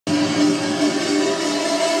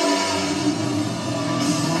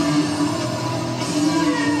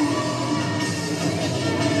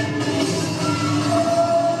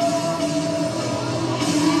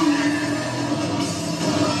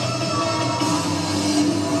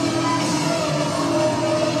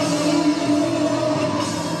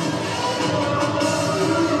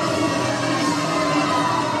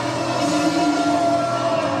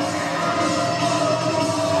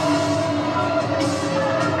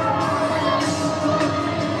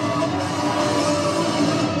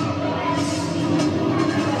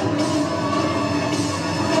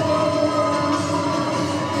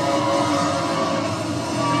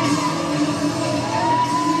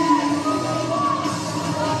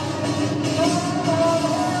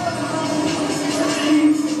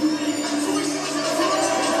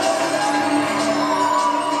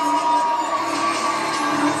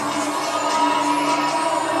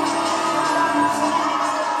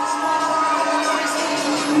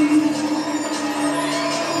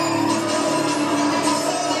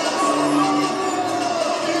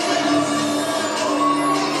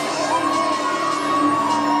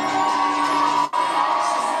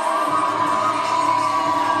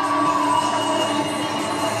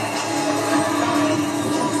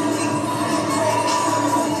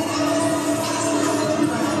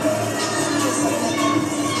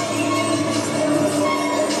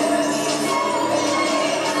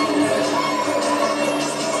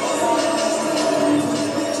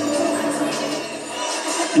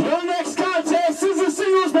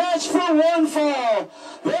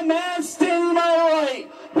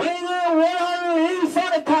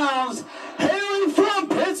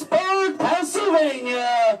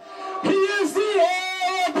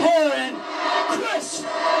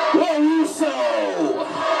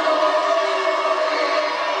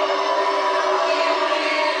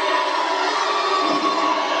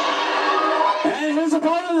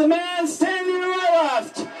the man standing to my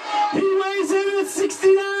left. He weighs in at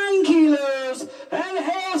 69 kilos and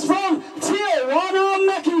hails from Tijuana,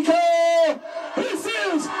 Mexico. This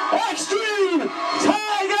is Xtreme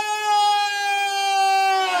Tiger!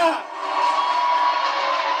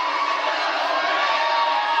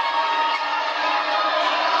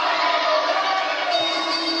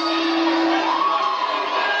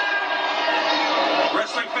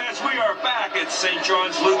 We are back at St.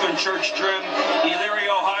 John's Lutheran Church Gym,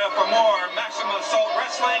 Elyria, Ohio for more Maximum Assault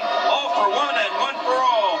Wrestling, all for one and one for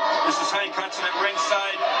all. This is Hank Hudson at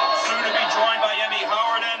ringside, soon to be joined by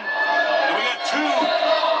MAW. And we got two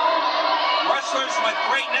wrestlers with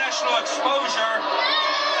great national exposure.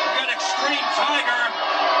 We got Xtreme Tiger,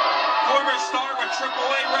 former star with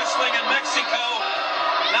AAA Wrestling in Mexico,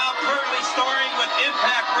 now currently starring with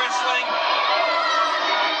Impact Wrestling.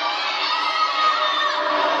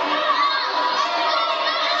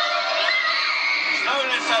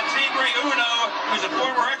 Tigre Uno, who's a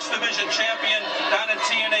former X Division champion down in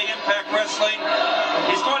TNA Impact Wrestling.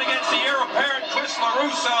 He's going against the heir apparent Chris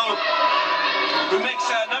Larusso, who makes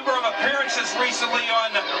a number of appearances recently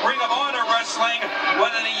on Ring of Honor Wrestling,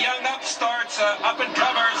 one of the young upstarts,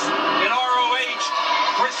 up-and-comers in ROH,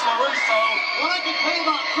 Chris Larusso. What I can tell you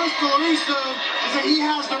about Chris Larusso is that he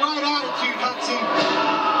has the right attitude, Hudson.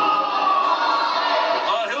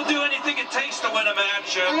 It takes to win a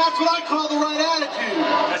match. And that's what I call the right attitude.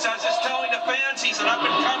 As I was just telling the fans, he's an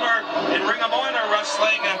up-and-comer in Ring of Honor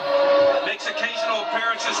Wrestling. Makes occasional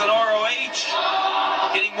appearances in ROH.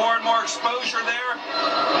 Getting more and more exposure there.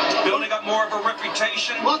 Building up more of a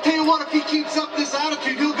reputation. Well, I'll tell you what, if he keeps up this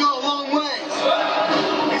attitude, he'll go a long way.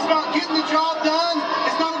 It's about getting the job done.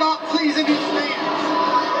 It's not about pleasing his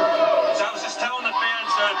fans. So I was just telling the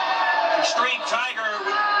fans that Xtreme Tiger,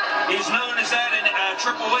 he's known as that in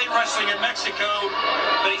AAA Wrestling in Mexico,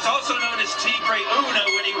 but he's also known as Tigre Uno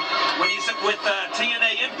when he's with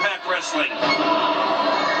TNA Impact Wrestling.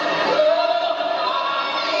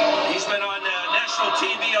 He's been on national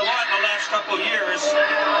TV a lot in the last couple of years.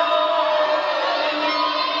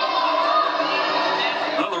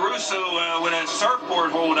 Well, Larusso with a surfboard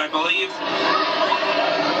hold, I believe. Oh,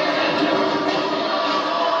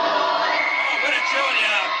 what a Jody,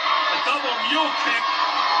 a double mule kick.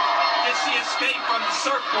 Gets the escape from the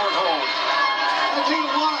surfboard hold. I'll tell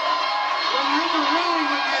you what, when you're in the ring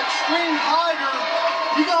with the Xtreme Tiger,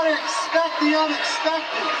 you gotta expect the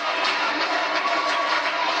unexpected.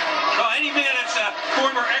 Well, any man that's a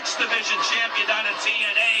former X Division champion down in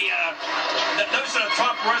TNA, those are the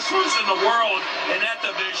top wrestlers in the world in that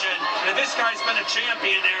division. And if this guy's been a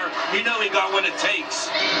champion there, you know he got what it takes.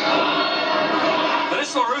 But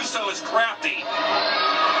this Larusso is crafty.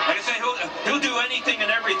 Like I say, he'll do anything and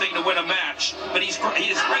everything to win a match, but he has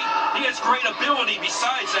great ability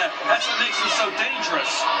besides that. That's what makes him so dangerous.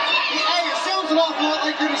 Hey, it sounds an awful lot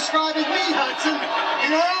like you're describing me, Hudson. You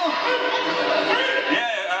know?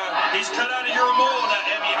 Yeah, he's cut out of your mold,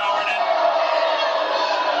 MAW.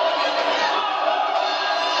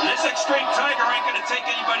 This Xtreme Tiger ain't going to take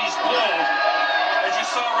anybody's bull, as you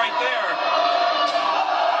saw right there.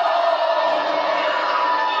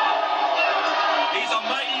 He's a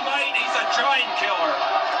mighty might. He's a giant killer.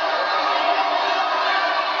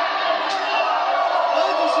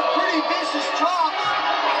 Those are some pretty vicious chops.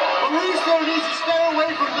 Larusso needs to stay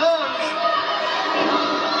away from those.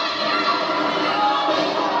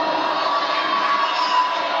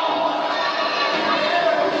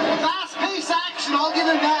 Fast-paced action, I'll give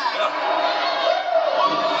him that.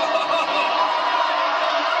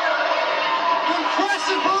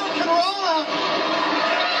 Impressive hurricanrana.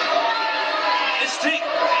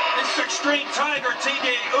 This Xtreme Tiger,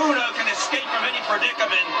 Tigre Uno, can escape from any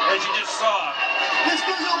predicament, as you just saw. This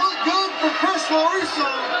doesn't look good for Chris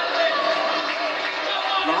Larusso.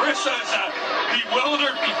 Larusso's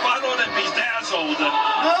bewildered, befuddled, and bedazzled.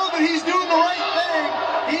 No, but he's doing the right thing.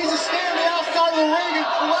 He needs to stand outside of the ring and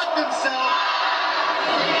collect himself.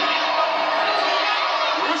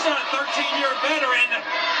 Larusso, a 13-year veteran.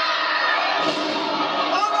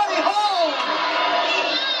 Nobody home.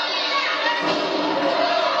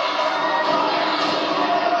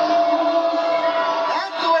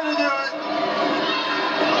 That's the way to do it.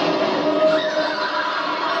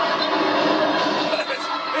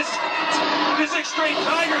 This Xtreme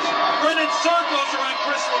Tiger's running circles around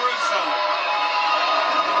Chris Larusso.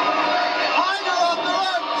 Tiger on the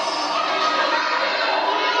ropes.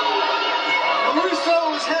 Larusso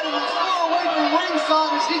is heading as far away from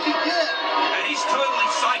ringside as he can get. And he's totally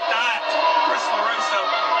psyched out, Chris Larusso.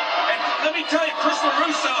 And let me tell you, Chris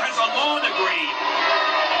Larusso has a law degree.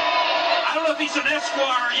 I I don't know if he's an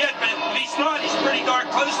Esquire yet, but if he's not, he's pretty darn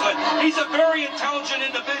close to it. He's a very intelligent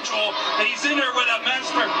individual, and he's in there with a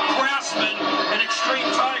master craftsman, an Xtreme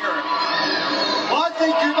Tiger. Well, I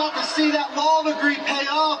think you're about to see that law degree pay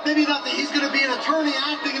off. Maybe not that he's going to be an attorney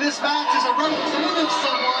acting in this match as a representative of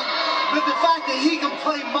someone, but the fact that he can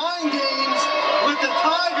play mind games with the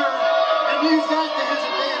Tiger and use that to his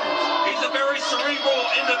advantage. He's a very cerebral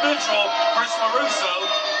individual, Chris Larusso.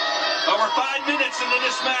 Over 5 minutes into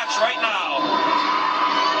this match right now.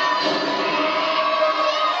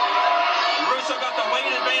 Larusso got the weight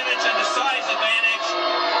advantage and the size advantage.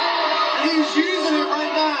 And he's using it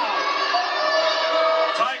right now.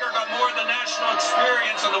 Tiger got more of the national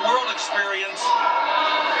experience and the world experience.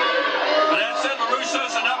 But that said,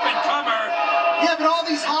 Larusso's an up-and-comer. Yeah, but all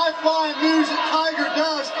these high-flying moves that Tiger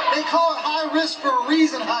does, they call it high risk for a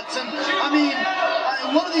reason, Hudson. I mean,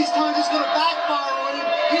 one of these times it's going to backfire on him.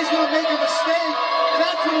 He's going to make a mistake, and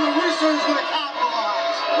that's when Larusso is going to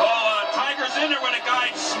capitalize. Well, Tiger's in there with a guy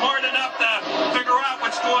smart enough to figure out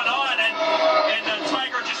what's going on, and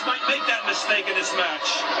Tiger just might make that mistake in this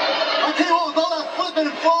match. I tell you what, with all that flipping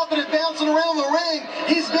and flopping and bouncing around the ring,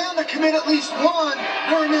 he's bound to commit at least one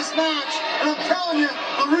during this match. And I'm telling you,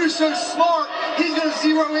 Larusso's smart. He's going to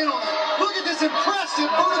zero in on it. Look at this impressive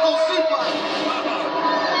vertical suplex.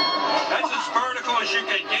 That's as vertical as you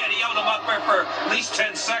can get. He held him up there for at least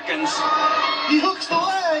 10 seconds. He hooks the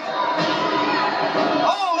leg.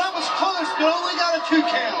 Oh, that was close, but only got a 2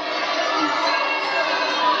 count.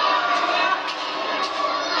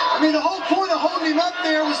 I mean, the whole point of holding him up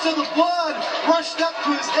there was so the blood rushed up to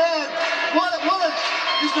his head. What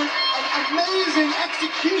just an amazing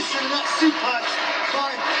execution of that suplex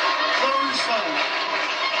by Larusso.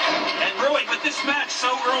 And really, with this match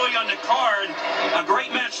so early on the card, a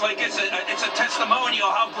great match like it's a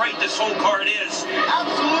testimonial how great this whole card is.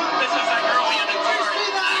 Absolutely. This is like early in the Did you card.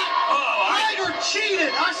 see that? Oh, Tiger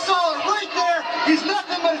cheated. I saw it right there. He's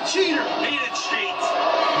nothing but a cheater. He did cheat.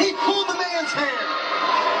 He pulled the man's hair.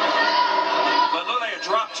 But look like a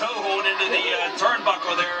drop toe hold into the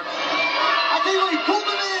turnbuckle there. I tell you what, he pulled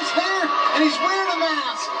the man's hair, and he's wearing a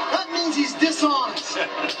mask. That means he's dishonest.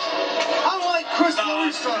 Unlike Chris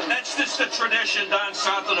Larusso. That's just the tradition down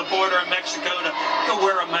south of the border in Mexico to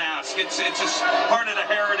wear a mask. It's just part of the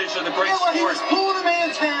heritage of the great Well, he sport. was pulling a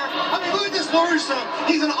man's hair. I mean, look at this Larusso.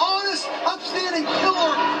 He's an honest, upstanding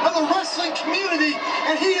pillar of the wrestling community,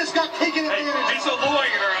 and he just got taken Hey, advantage of. he's a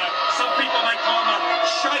lawyer. Some people might call him a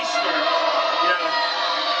shyster.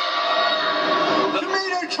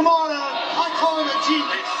 Tomato, I call him a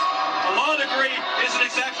genius. A law degree isn't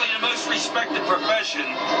exactly the most respected profession.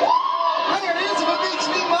 Hey, it is if it makes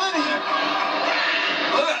me money.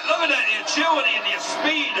 Look at that agility and the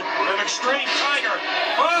speed of Xtreme Tiger.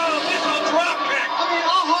 Oh, this will drop kick. I mean,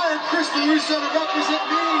 I'll hire Chris Larusso to represent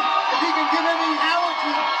me if he can give Eddie Howard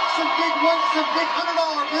some big $100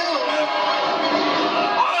 bills.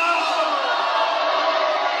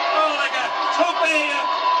 Oh, like a tope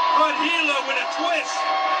con hilo with a twist.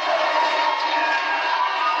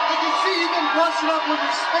 I can see you've been brushing up with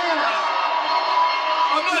your Spanish.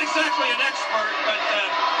 I'm not exactly an expert, but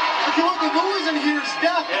Okay, what the noise in here is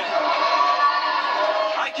deafening.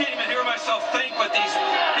 I can't even hear myself think, but these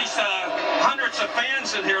hundreds of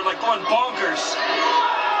fans in here like going bonkers.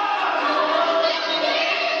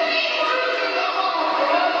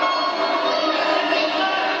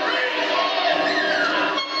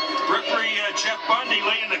 Referee Jeff Bundy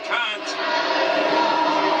laying the count.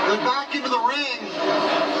 They're back into the ring.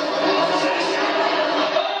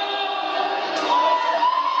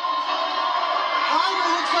 Tiger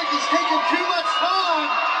looks like he's taking too much time.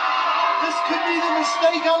 This could be the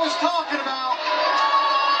mistake I was talking about.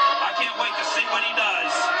 I can't wait to see what he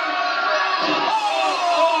does.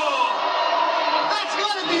 Oh! That's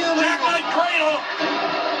got to be illegal. Jackknife cradle.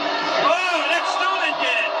 Oh, that still didn't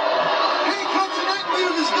get it. Hey, Hudson, that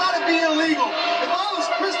move has got to be illegal. If I was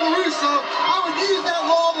Chris Larusso, I would use that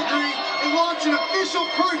law degree and launch an official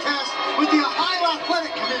protest with the Ohio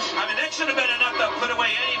Athletic Commission. I mean, that should have been enough to put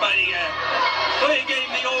away anybody. They gave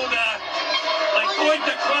him the old, like, going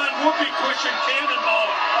to clown whoopee cushion cannonball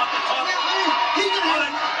off the top. I mean,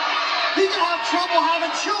 he can have trouble having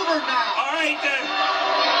children now. All right,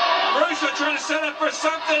 Russo trying to set up for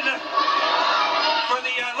something for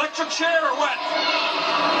the electric chair or what?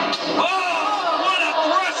 Oh, what a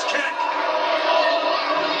thrust kick!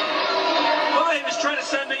 Well, he was trying to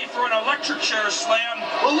send me for an electric chair slam.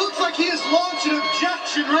 Well, looks like he has launched an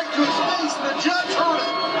objection right to his face, and the judge heard it.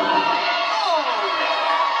 Oh!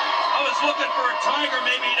 That was looking for a Tiger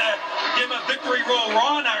maybe to give him a victory roll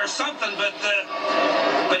Rana or something, but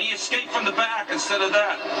he escaped from the back instead of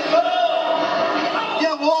that.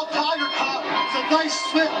 Yeah, well, all Tiger caught was a nice,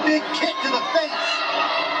 swift, big kick to the face.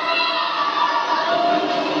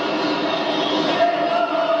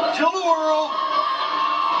 Jill the Whirl.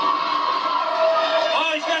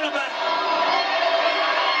 Oh, he's got a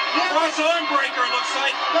cross arm breaker, looks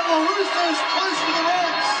like. But Larusso's close to the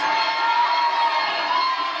ropes.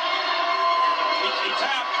 He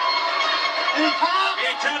tapped. And he tapped.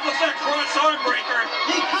 He tapped with that cross arm breaker.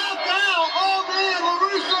 He tapped out. Oh, man,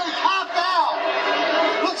 Larusso tapped out.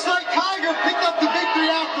 Looks like Tiger picked up the victory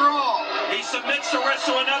after all. He submits the rest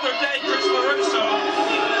of another day, Chris Larusso.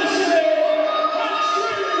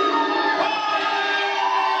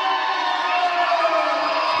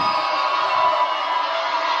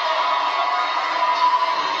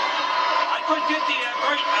 Get the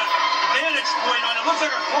great vantage point on it. Looks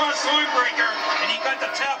like a cross arm breaker, and he got the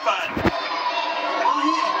tap on. Well,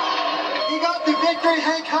 he got the victory,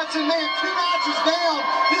 Hank Hudson. Man, 2 matches down.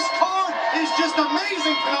 This card is just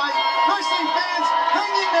amazing tonight. Wrestling fans,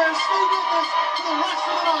 hang in there. Stay with us for the rest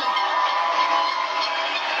of the night.